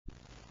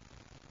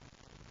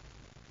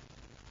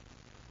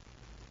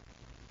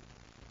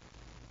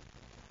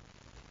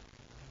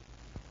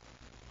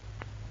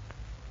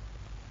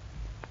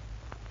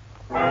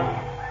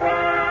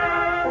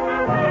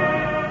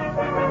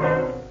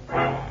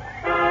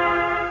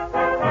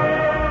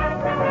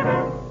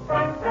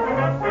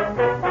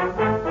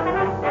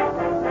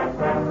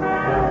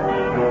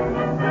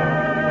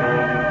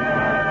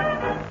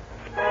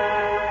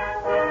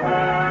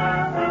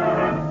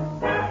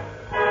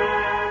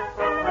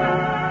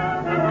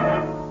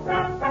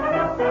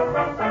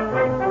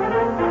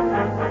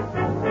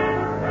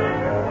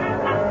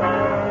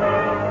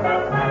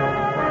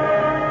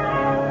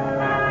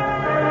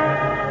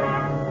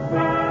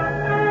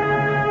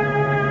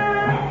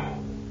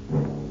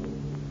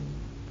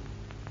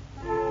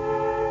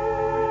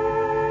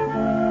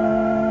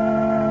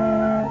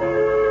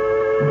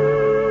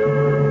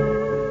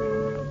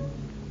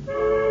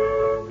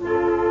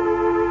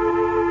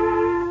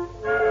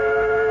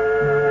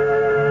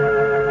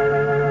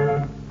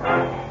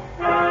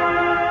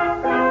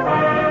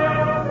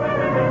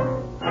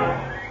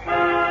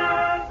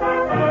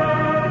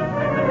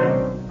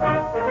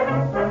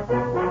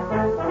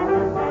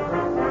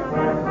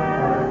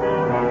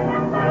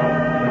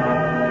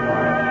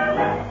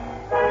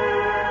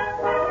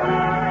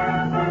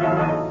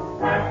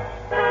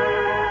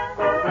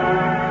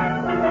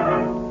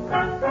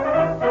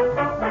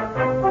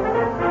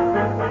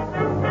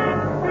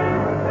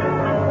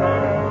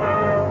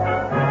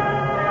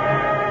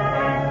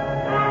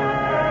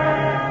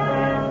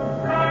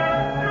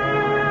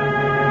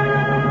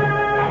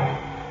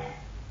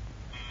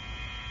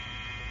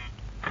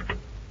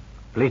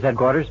Police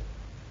headquarters?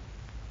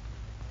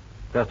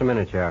 Just a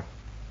minute, Sheriff.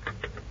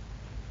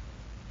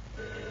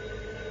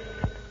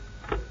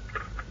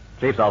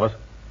 Chief's office.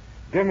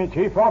 Give me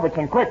Chief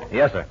Robertson, quick.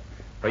 Yes, sir.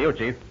 For you,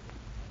 Chief.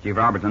 Chief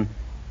Robertson.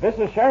 This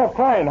is Sheriff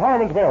Klein,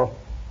 Harmonsville.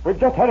 We've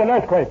just had an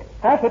earthquake.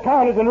 Half the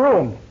town is in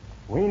ruins.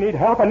 We need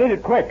help and need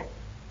it quick.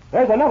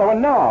 There's another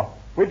one now.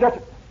 We just...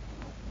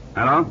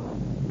 Hello?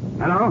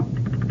 Hello?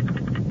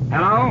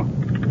 Hello?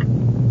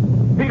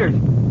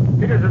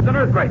 Peters, it's an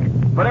earthquake.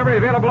 Put every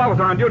available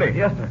officer on duty.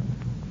 Yes, sir.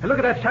 And look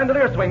at that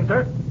chandelier swing,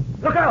 sir.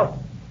 Look out!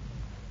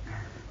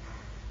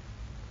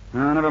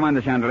 Never mind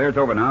the chandelier. It's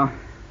over now.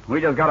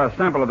 We just got a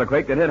sample of the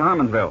quake that hit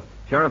Harmonsville.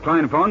 Sheriff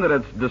Klein phoned that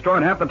it's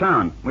destroyed half the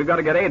town. We've got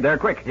to get aid there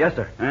quick. Yes,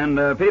 sir.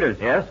 And, Peters.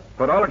 Yes?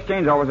 Put all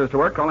exchange officers to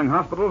work calling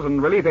hospitals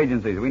and relief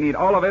agencies. We need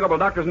all available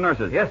doctors and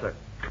nurses. Yes, sir.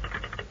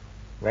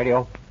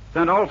 Radio?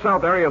 Send all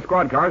South area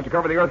squad cars to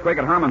cover the earthquake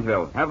at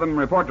Harmonsville. Have them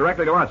report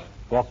directly to us.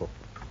 Yes, sir.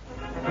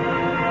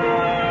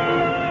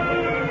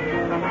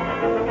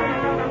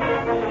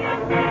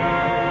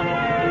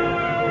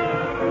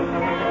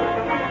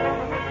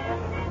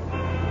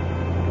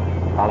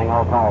 Calling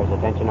all cars.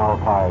 Attention all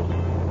cars.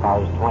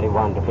 Cars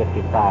 21 to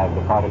 55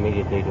 depart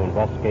immediately to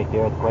investigate the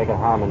earthquake at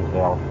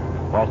Harmonsville.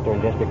 Western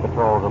District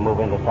Patrol will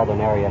move into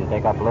southern area and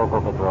take up local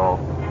patrol.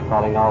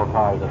 Calling all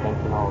cars.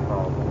 Attention all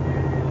cars.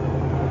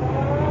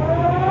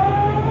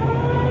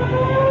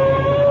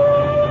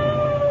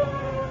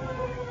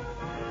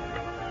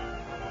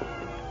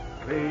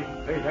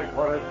 Police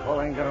headquarters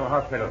calling General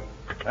Hospital.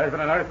 There's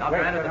been an earthquake.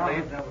 Dr. Anderson,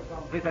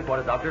 please. Police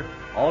headquarters, doctor.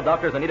 All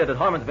doctors are needed at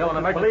Harmonsville on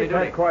emergency Police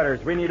duty.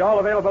 headquarters. We need all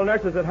available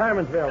nurses at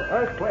Harmonsville.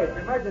 Earthquake,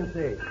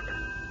 emergency.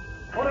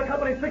 Order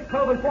Company 6,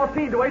 12, and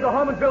 14 to aid the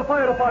Harmonsville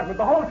Fire Department.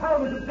 The whole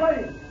town is in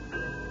flames.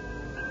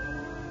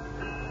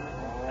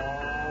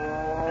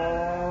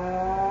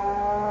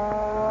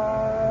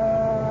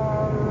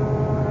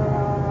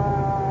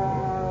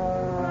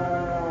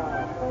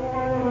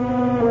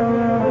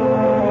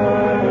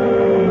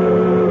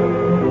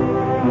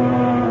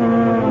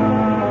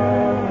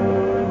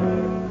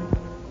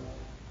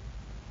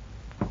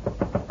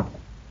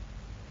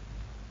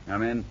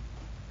 Come in.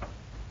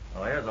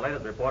 Well, here's the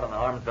latest report on the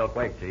Harmonsville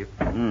quake, Chief.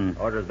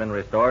 Order's been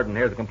restored, and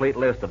here's a complete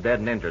list of dead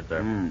and injured,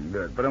 sir.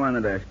 Good. Put them on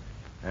the desk.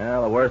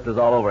 Well, the worst is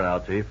all over now,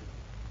 Chief.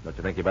 Don't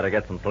you think you better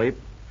get some sleep?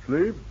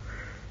 Sleep?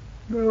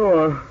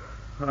 No,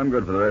 I'm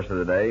good for the rest of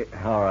the day.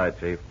 All right,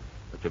 Chief.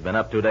 But you've been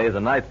up 2 days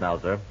and nights now,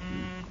 sir.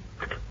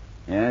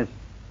 Yes?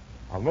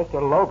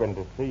 Mr. Logan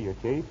to see you,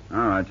 Chief. All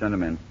right, send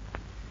him in.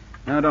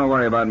 Now, don't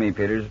worry about me,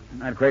 Peters.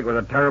 That quake was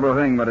a terrible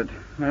thing, but it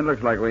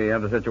looks like we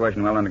have the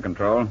situation well under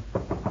control.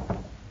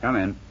 Come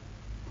in.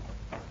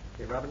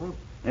 Chief Robinson?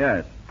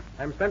 Yes.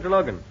 I'm Spencer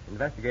Logan,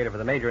 investigator for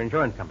the major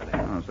insurance company.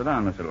 Oh, sit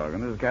down, Mr.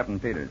 Logan. This is Captain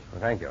Peters. Well,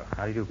 thank you.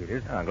 How do you do,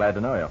 Peters? I'm glad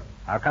to know you.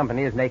 Our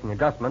company is making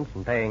adjustments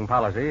and paying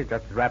policies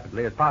just as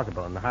rapidly as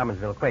possible in the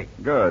Harmonsville quake.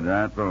 Good.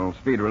 That will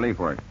speed relief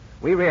work.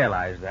 We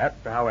realize that.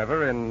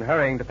 However, in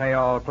hurrying to pay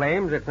all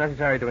claims, it's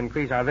necessary to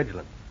increase our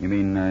vigilance. You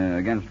mean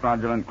against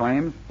fraudulent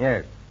claims?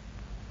 Yes.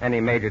 Any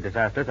major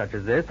disaster such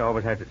as this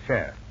always has its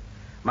share.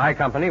 My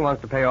company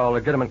wants to pay all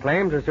legitimate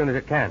claims as soon as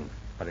it can.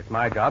 But it's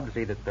my job to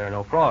see that there are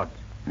no frauds.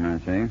 I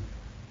see.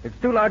 It's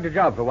too large a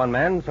job for one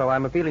man, so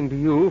I'm appealing to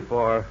you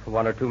for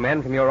 1 or 2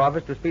 men from your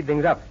office to speed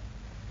things up.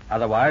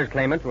 Otherwise,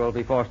 claimants will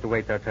be forced to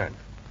wait their turn.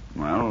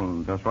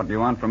 Well, just what do you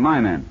want from my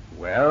men?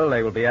 Well,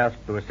 they will be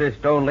asked to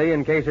assist only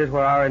in cases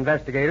where our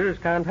investigators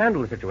can't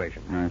handle the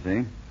situation. I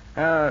see.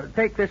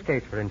 Take this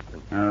case, for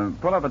instance.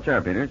 Pull up a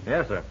chair, Peters.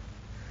 Yes, sir.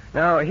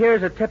 Now,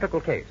 here's a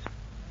typical case.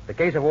 The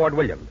case of Ward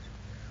Williams.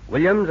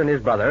 Williams and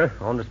his brother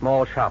owned a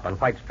small shop on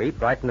White Street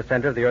right in the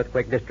center of the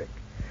earthquake district.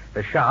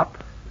 The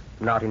shop,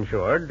 not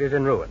insured, is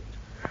in ruins.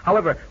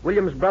 However,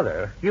 Williams'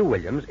 brother, Hugh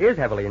Williams, is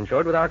heavily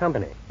insured with our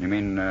company. You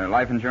mean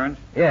life insurance?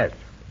 Yes.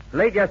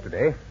 Late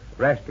yesterday,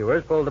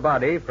 rescuers pulled the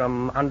body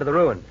from under the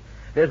ruins.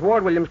 This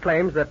Ward Williams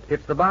claims that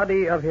it's the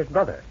body of his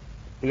brother.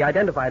 He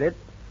identified it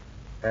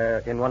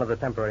in one of the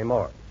temporary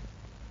morgues.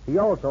 He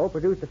also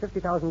produced a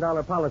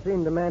 $50,000 policy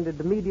and demanded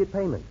immediate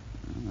payment.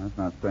 That's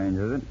not strange,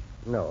 is it?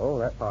 No,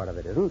 that part of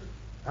it isn't.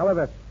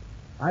 However,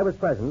 I was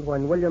present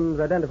when Williams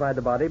identified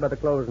the body by the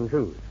clothes and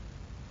shoes.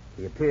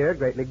 He appeared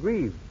greatly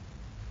grieved.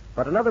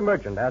 But another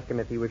merchant asked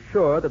him if he was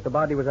sure that the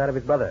body was that of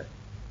his brother.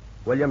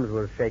 Williams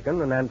was shaken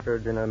and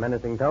answered in a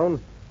menacing tone,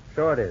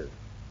 "Sure it is.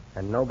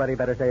 And nobody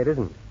better say it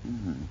isn't."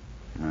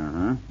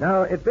 Uh-huh.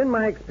 Now, it's been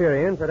my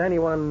experience that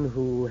anyone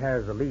who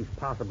has the least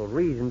possible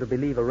reason to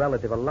believe a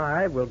relative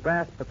alive will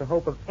grasp at the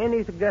hope of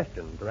any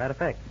suggestion to that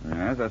effect.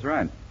 Yes, that's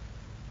right.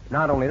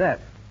 Not only that,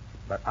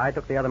 but I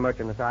took the other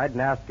merchant aside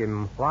and asked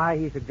him why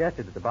he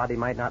suggested that the body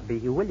might not be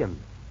Hugh Williams.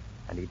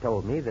 And he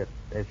told me that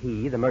as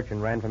he, the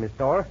merchant, ran from his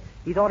store,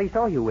 he thought he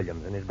saw Hugh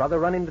Williams and his brother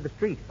run into the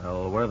street.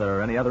 Well, were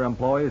there any other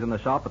employees in the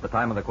shop at the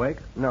time of the quake?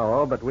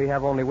 No, but we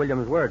have only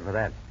Williams' word for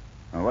that.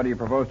 Well, what do you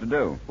propose to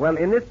do? Well,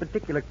 in this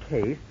particular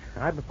case,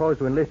 I propose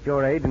to enlist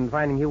your aid in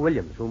finding Hugh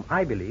Williams, whom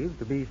I believe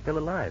to be still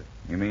alive.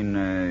 You mean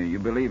you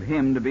believe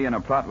him to be in a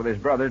plot with his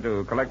brother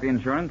to collect the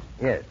insurance?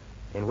 Yes.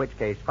 In which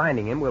case,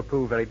 finding him will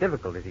prove very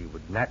difficult, as he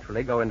would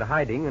naturally go into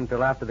hiding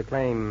until after the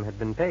claim had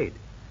been paid.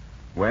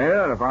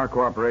 Well, if our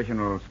cooperation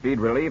will speed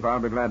relief, I'll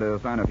be glad to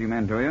assign a few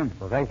men to you.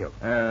 Well, thank you.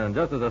 And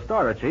just as a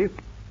starter, Chief,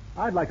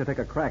 I'd like to take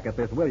a crack at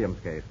this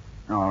Williams case.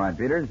 All right,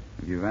 Peters.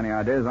 If you've any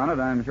ideas on it,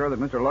 I'm sure that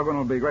Mr. Logan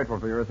will be grateful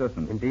for your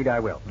assistance. Indeed, I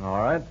will. All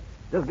right.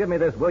 Just give me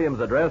this Williams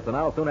address, and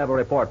I'll soon have a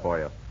report for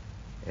you.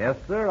 Yes,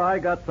 sir, I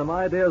got some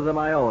ideas of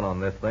my own on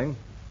this thing.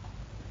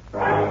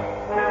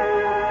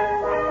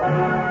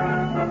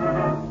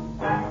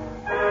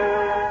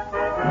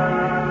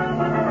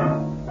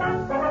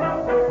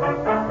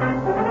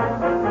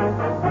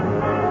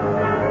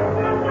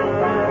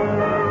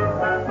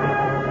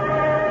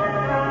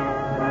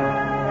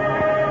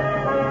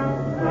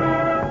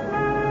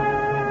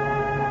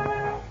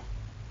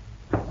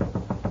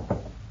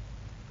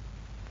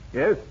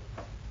 Yes?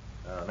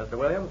 Mr.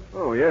 Williams?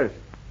 Oh, yes.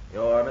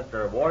 You're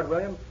Mr. Ward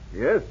Williams?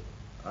 Yes?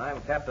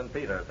 I'm Captain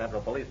Peter,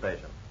 Central Police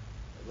Station.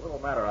 There's a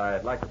little matter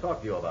I'd like to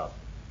talk to you about.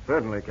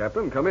 Certainly,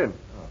 Captain. Come in.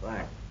 Oh,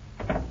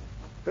 thanks.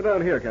 Sit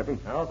down here, Captain.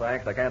 No,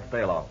 thanks. I can't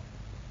stay long.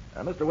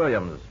 Mr.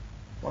 Williams,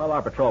 one of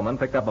our patrolmen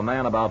picked up a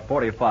man about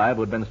 45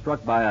 who'd been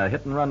struck by a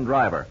hit-and-run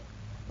driver.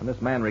 When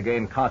this man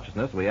regained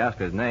consciousness, we asked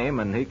his name,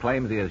 and he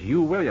claims he is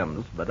Hugh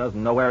Williams, but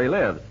doesn't know where he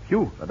lives.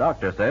 Hugh? The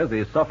doctor says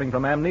he's suffering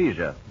from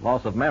amnesia,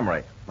 loss of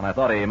memory, and I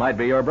thought he might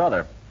be your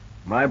brother.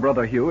 My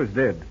brother Hugh is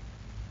dead.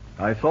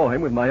 I saw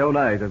him with my own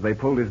eyes as they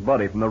pulled his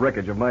body from the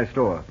wreckage of my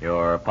store.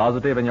 You're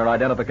positive in your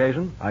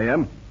identification? I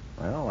am.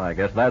 Well, I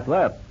guess that's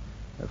that.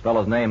 This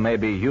fellow's name may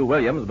be Hugh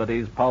Williams, but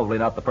he's probably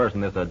not the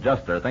person this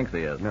adjuster thinks he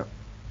is. No.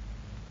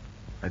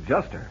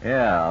 Adjuster?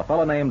 Yeah, a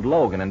fellow named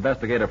Logan,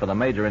 investigator for the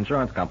major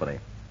insurance company.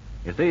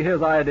 You see,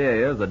 his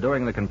idea is that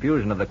during the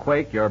confusion of the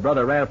quake, your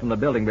brother ran from the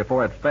building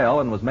before it fell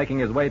and was making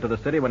his way to the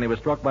city when he was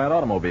struck by an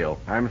automobile.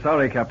 I'm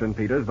sorry, Captain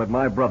Peters, but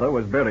my brother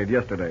was buried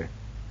yesterday.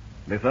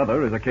 This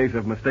other is a case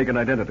of mistaken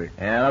identity.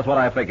 Yeah, that's what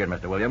I figured,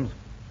 Mr. Williams.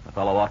 The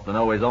fellow ought to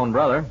know his own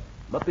brother,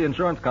 but the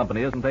insurance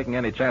company isn't taking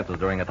any chances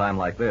during a time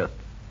like this.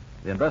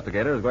 The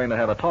investigator is going to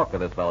have a talk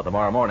with this fellow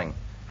tomorrow morning.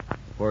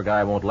 The poor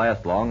guy won't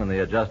last long, and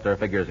the adjuster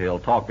figures he'll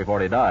talk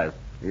before he dies.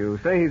 You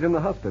say he's in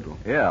the hospital.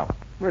 Yeah.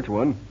 Which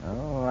one?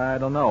 Oh, I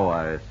don't know.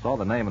 I saw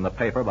the name in the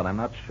paper, but I'm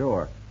not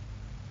sure.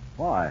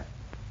 Why?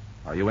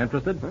 Are you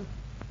interested? Huh?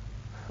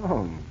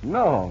 Oh,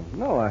 no.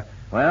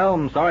 Well,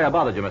 I'm sorry I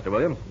bothered you, Mr.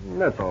 Williams.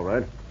 That's all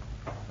right.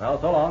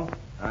 Well, so long.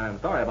 I'm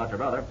sorry about your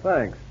brother.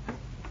 Thanks.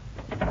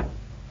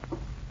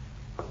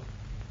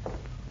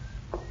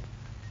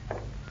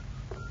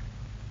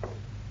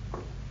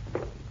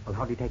 Well,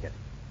 how'd he take it?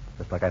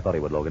 Just like I thought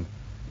he would, Logan.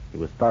 He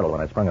was startled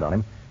when I sprung it on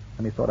him,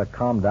 and he sort of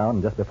calmed down,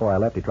 and just before I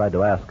left, he tried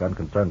to ask,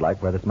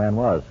 unconcerned-like, where this man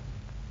was.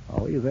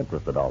 Oh, he's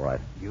interested, all right.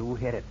 You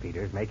hit it,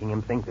 Peters. Making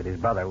him think that his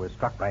brother was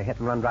struck by a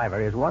hit-and-run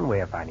driver is one way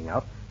of finding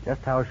out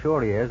just how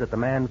sure he is that the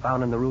man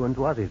found in the ruins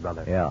was his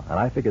brother. Yeah, and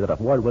I figure that if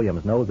Ward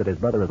Williams knows that his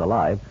brother is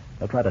alive,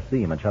 he'll try to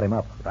see him and shut him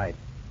up. Right.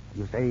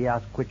 You say he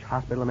asked which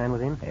hospital the man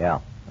was in? Yeah,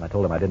 and I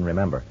told him I didn't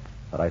remember,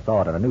 but I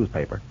saw it in a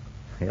newspaper.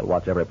 He'll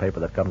watch every paper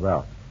that comes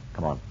out.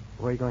 Come on.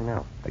 Where are you going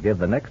now? To give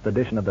the next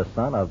edition of The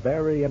Sun a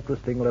very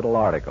interesting little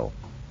article.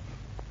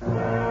 Did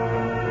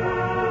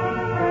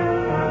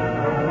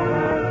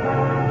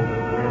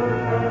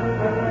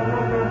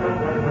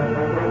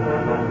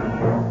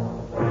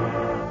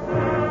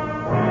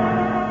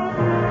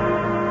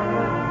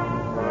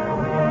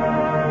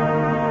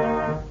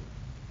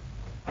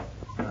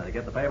you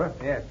get the paper?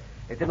 Yes.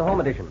 It's in the home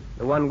edition.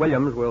 The one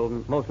Williams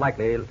will most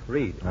likely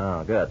read.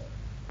 Oh, good.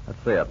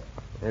 Let's see it.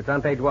 It's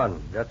on page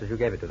 1, just as you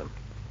gave it to them.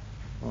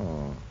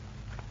 Oh.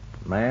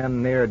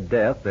 Man near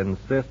death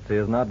insists he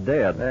is not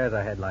dead. There's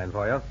a headline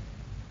for you.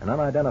 An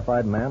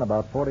unidentified man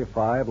about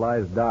 45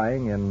 lies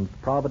dying in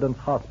Providence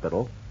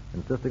Hospital,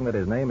 insisting that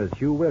his name is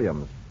Hugh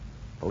Williams.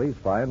 Police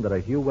find that a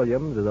Hugh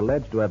Williams is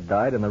alleged to have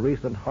died in the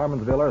recent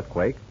Harmonsville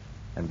earthquake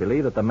and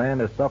believe that the man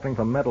is suffering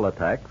from mental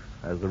attacks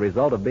as the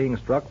result of being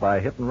struck by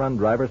a hit-and-run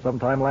driver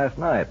sometime last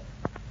night.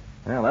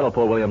 Well, that'll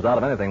pull Williams out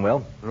of anything,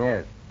 Will.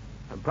 Yes.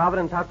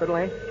 Providence Hospital,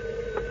 eh?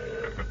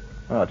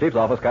 Oh, Chief's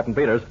office, Captain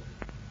Peters.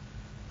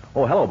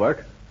 Oh, hello,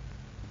 Burke.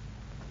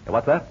 Hey,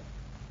 what's that?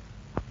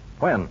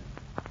 When?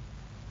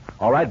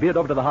 All right, beat it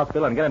over to the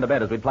hospital and get into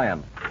bed as we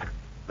planned.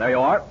 There you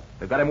are.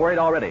 We've got him worried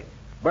already.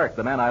 Burke,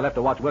 the man I left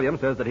to watch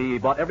Williams, says that he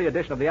bought every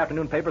edition of the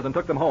afternoon papers and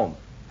took them home.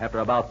 After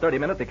about 30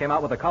 minutes, he came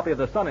out with a copy of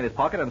The Sun in his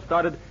pocket and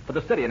started for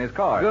the city in his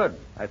car. Good.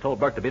 I told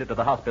Burke to beat it to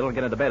the hospital and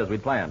get into bed as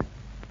we'd planned.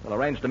 We'll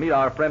arrange to meet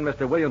our friend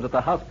Mr. Williams at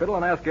the hospital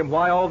and ask him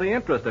why all the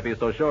interest if he's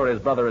so sure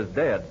his brother is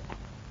dead.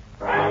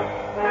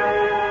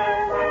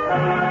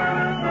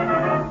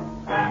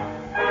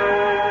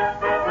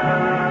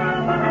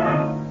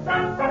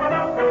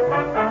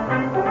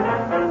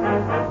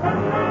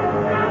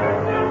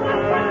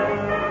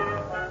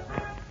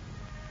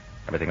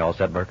 Everything all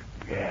set, Burke?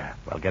 Yeah.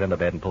 Well, get into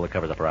bed and pull the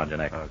covers up around your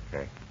neck.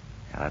 Okay.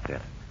 Yeah, that's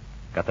it.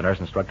 Got the nurse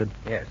instructed?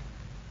 Yes.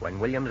 When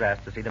Williams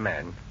asks to see the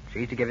man,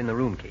 she's to give him the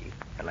room key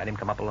and let him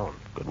come up alone.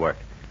 Good work.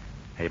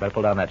 Hey, you better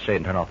pull down that shade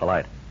and turn off the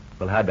light.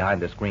 We'll hide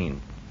behind this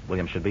screen.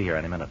 Williams should be here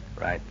any minute.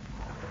 Right.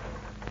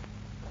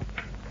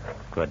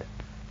 Good.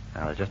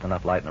 Now, there's just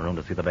enough light in the room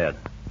to see the bed.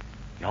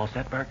 You all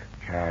set, Burke?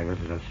 Yeah, this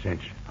is a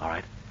cinch. All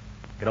right.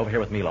 Get over here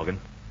with me, Logan.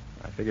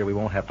 I figure we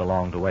won't have to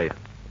long to wait.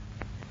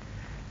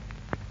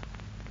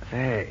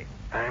 Say,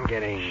 I'm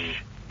getting...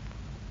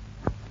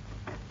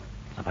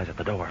 Somebody's at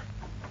the door.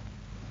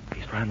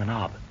 He's trying the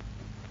knob.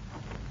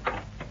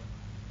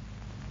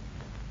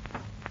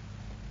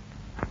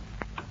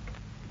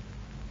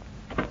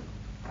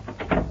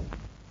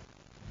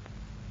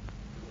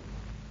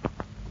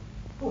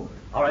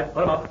 All right,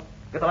 put him up.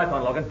 Get the lights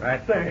on, Logan. All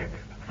right, say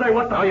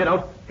what the... No, you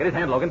don't. Get his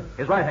hand, Logan.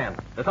 His right hand.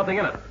 There's something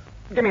in it.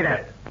 Give me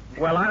that.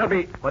 Well, I'll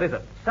be... What is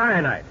it?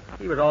 Cyanide.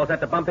 He was all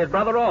set to bump his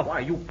brother off. Why,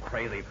 you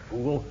crazy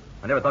fool.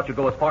 I never thought you'd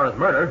go as far as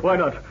murder. Why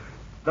not?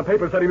 The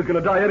paper said he was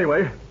going to die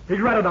anyway.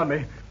 He'd ratted on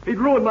me. He'd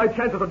ruined my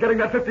chances of getting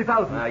that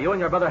 $50,000. Now, you and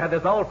your brother had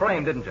this all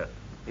framed, didn't you?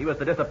 He was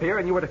to disappear,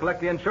 and you were to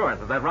collect the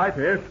insurance. Is that right?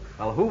 Yes.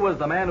 Well, who was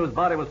the man whose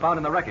body was found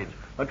in the wreckage?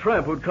 A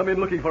tramp who'd come in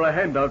looking for a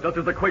handout just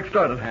as the quake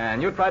started.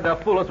 And you tried to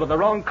fool us with the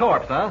wrong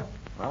corpse, huh?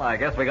 Well, I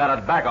guess we got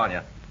it back on you.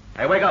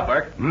 Hey, wake up,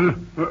 Burke.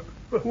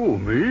 Who,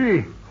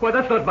 me? Why,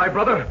 that's not my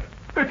brother.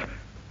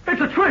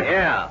 It's a trick.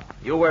 Yeah,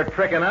 you were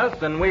tricking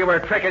us, and we were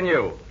tricking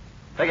you.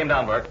 Take him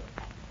down, Burke.